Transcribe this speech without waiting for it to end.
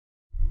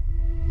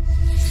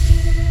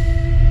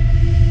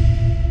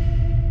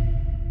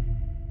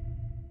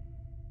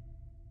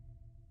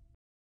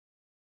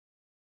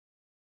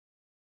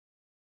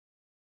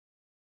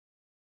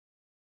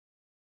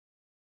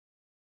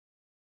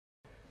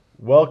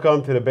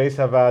Welcome to the Beis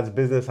Havad's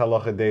Business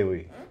Halacha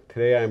Daily.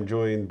 Today I am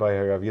joined by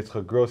Rav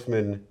Yitzchak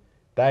Grossman,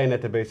 Dayan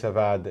at the Beis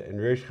Havad, and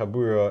Reish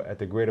Chabura at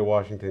the Greater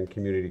Washington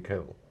Community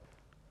Kollel.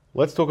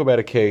 Let's talk about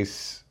a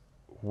case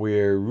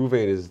where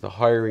Ruvain is the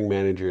hiring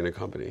manager in a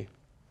company,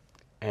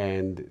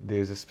 and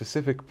there's a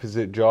specific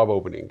job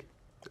opening,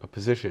 a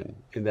position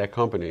in that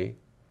company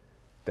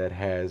that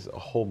has a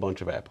whole bunch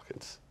of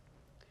applicants.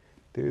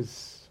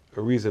 There's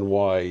a reason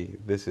why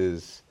this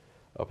is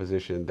a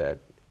position that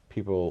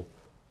people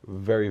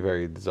very,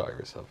 very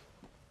desirous of.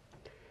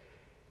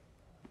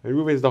 And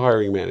Ruvain is the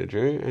hiring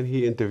manager, and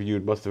he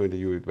must have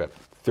interviewed about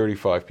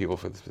 35 people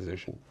for this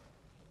position.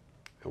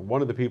 And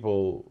one of the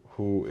people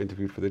who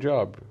interviewed for the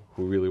job,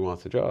 who really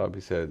wants the job,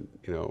 he said,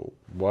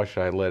 why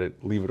should I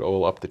leave it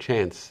all up to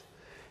chance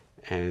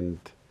and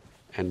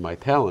my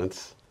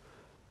talents?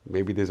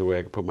 Maybe there's a way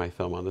I can put my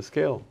thumb on the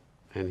scale.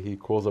 And he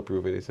calls up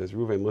Ruvain and he says,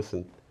 Ruvain,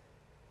 listen,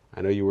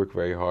 I know you work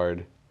very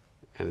hard,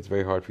 and it's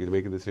very hard for you to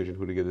make a decision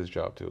who to give this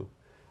job to.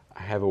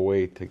 I have a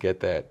way to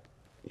get that,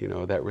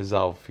 that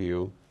resolved for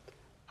you.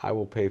 I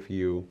will pay for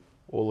you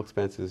all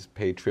expenses,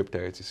 paid trip to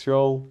Eretz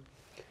Yisrael,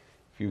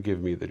 if you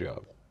give me the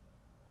job.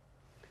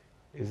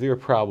 Is there a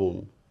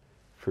problem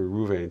for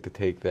Ruvain to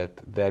take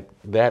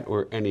that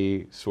or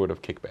any sort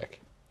of kickback?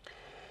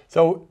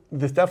 So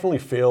this definitely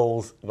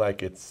feels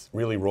like it's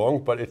really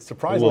wrong, but it's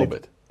surprisingly a little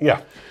bit.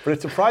 Yeah, but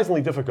it's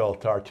surprisingly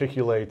difficult to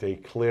articulate a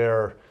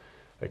clear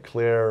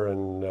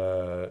and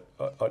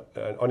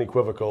an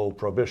unequivocal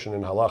prohibition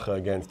in halacha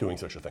against doing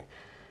such a thing.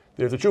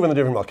 There's a tshuva in the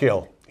Divrei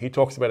Malkiel. He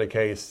talks about a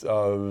case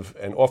of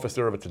an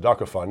officer of a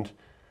tzedakah fund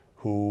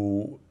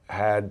who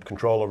had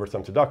control over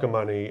some tzedakah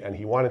money, and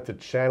he wanted to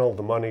channel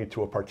the money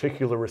to a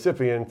particular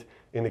recipient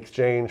in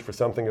exchange for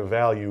something of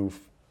value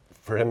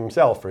for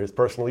himself, for his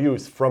personal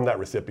use from that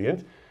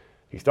recipient.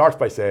 He starts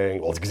by saying,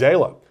 well, it's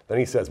gzela. Then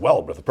he says,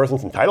 well, but if the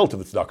person's entitled to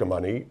the tzedakah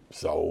money,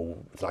 so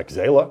it's not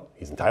gzela,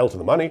 he's entitled to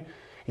the money.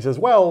 He says,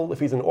 well, if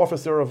he's an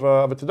officer of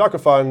a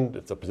tzedakah fund,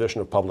 it's a position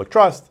of public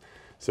trust,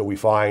 so we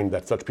find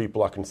that such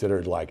people are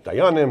considered like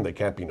dayanim, they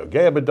can't be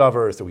nogea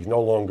b'davar, so he's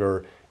no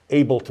longer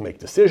able to make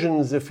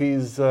decisions if he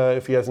has a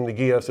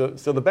negia.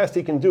 So the best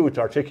he can do to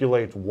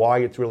articulate why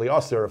it's really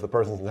usher if the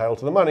person's entitled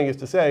to the money is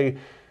to say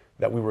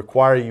that we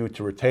require you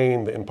to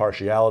retain the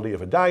impartiality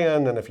of a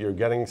dayan, and if you're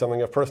getting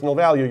something of personal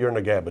value, you're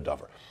nogea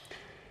b'davar.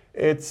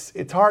 It's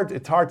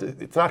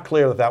not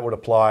clear that would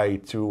apply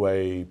to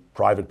a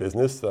private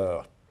business,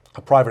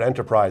 a private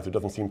enterprise. There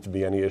doesn't seem to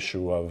be any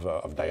issue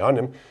of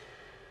dayanim.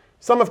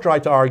 Some have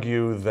tried to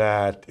argue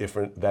that if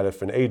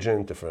an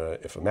agent, if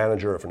a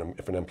manager, if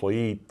an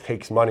employee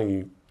takes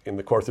money in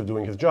the course of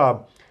doing his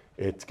job,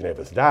 it's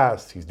gnevas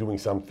das. He's doing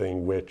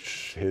something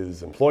which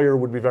his employer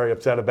would be very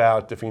upset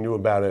about if he knew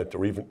about it,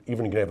 or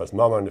even gnevas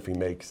mammon if he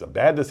makes a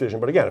bad decision.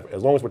 But again,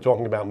 as long as we're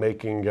talking about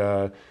making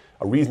a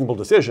reasonable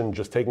decision,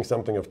 just taking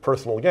something of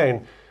personal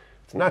gain,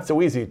 it's not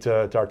so easy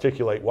to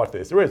articulate what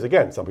this is.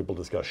 Again, some people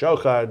discuss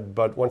shochad,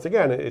 but once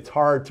again, it's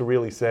hard to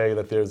really say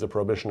that there's a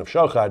prohibition of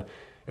shochad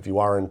if you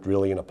aren't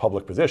really in a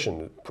public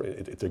position.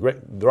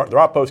 There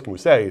are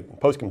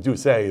poskim do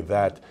say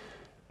that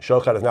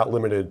shochad is not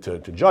limited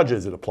to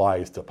judges. It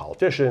applies to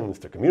politicians,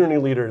 to community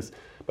leaders,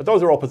 but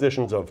those are all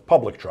positions of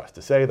public trust.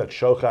 To say that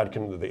shochad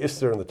the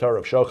isser and the Torah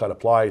of shochad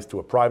applies to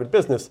a private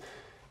business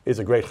is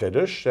a great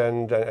chiddush,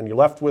 and you're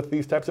left with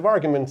these types of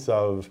arguments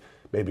of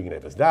maybe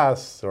gnevas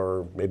das,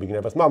 or maybe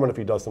gnevas mammon if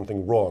he does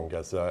something wrong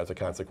as a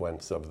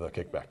consequence of the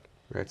kickback.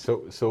 Right.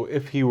 So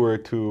if he were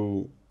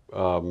to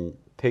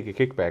take a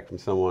kickback from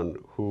someone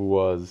who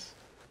was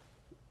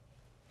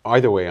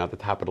either way on the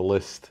top of the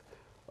list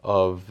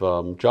of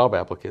job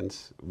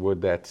applicants,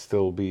 would that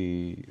still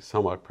be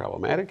somewhat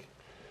problematic?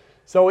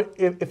 So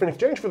if in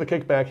exchange for the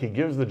kickback he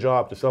gives the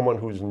job to someone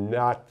who's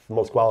not the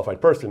most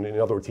qualified person, in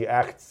other words, he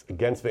acts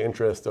against the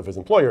interest of his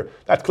employer,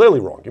 that's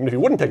clearly wrong. Even if he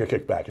wouldn't take a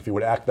kickback, if he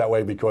would act that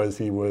way because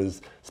he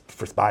was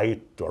for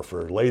spite or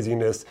for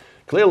laziness,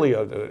 clearly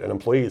an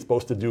employee is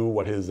supposed to do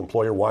what his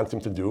employer wants him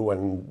to do,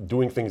 and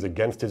doing things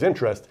against his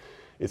interest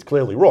is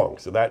clearly wrong.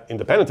 So that,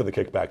 independent of the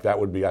kickback, that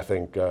would be, I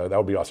think, that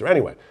would be usher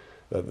anyway.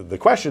 The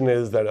question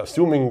is that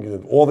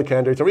assuming all the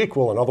candidates are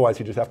equal, and otherwise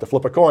you just have to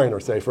flip a coin or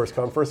say first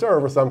come, first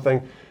serve or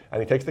something,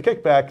 and he takes the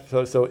kickback,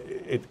 so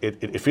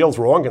it feels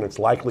wrong, and it's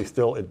likely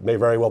still, it may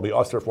very well be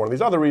usher for one of these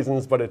other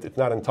reasons, but it's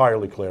not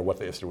entirely clear what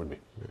the usher would be.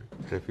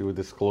 And if he would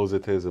disclose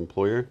it to his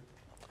employer?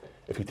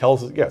 If he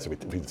tells us, yes,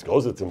 if he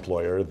discloses it to his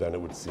employer, then it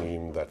would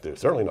seem that there's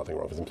certainly nothing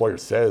wrong. If his employer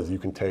says you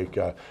can take,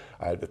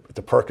 it's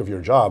a perk of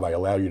your job, I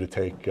allow you to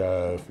take,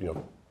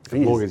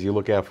 fees. As long as you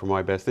look out for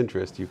my best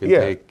interest, you can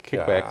take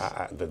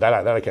kickbacks.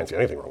 That I can't see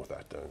anything wrong with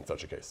that in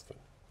such a case.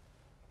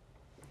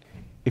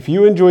 If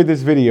you enjoyed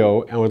this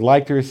video and would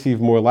like to receive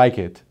more like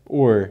it,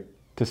 or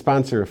to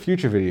sponsor a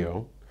future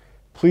video,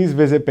 please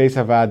visit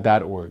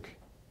beishavad.org.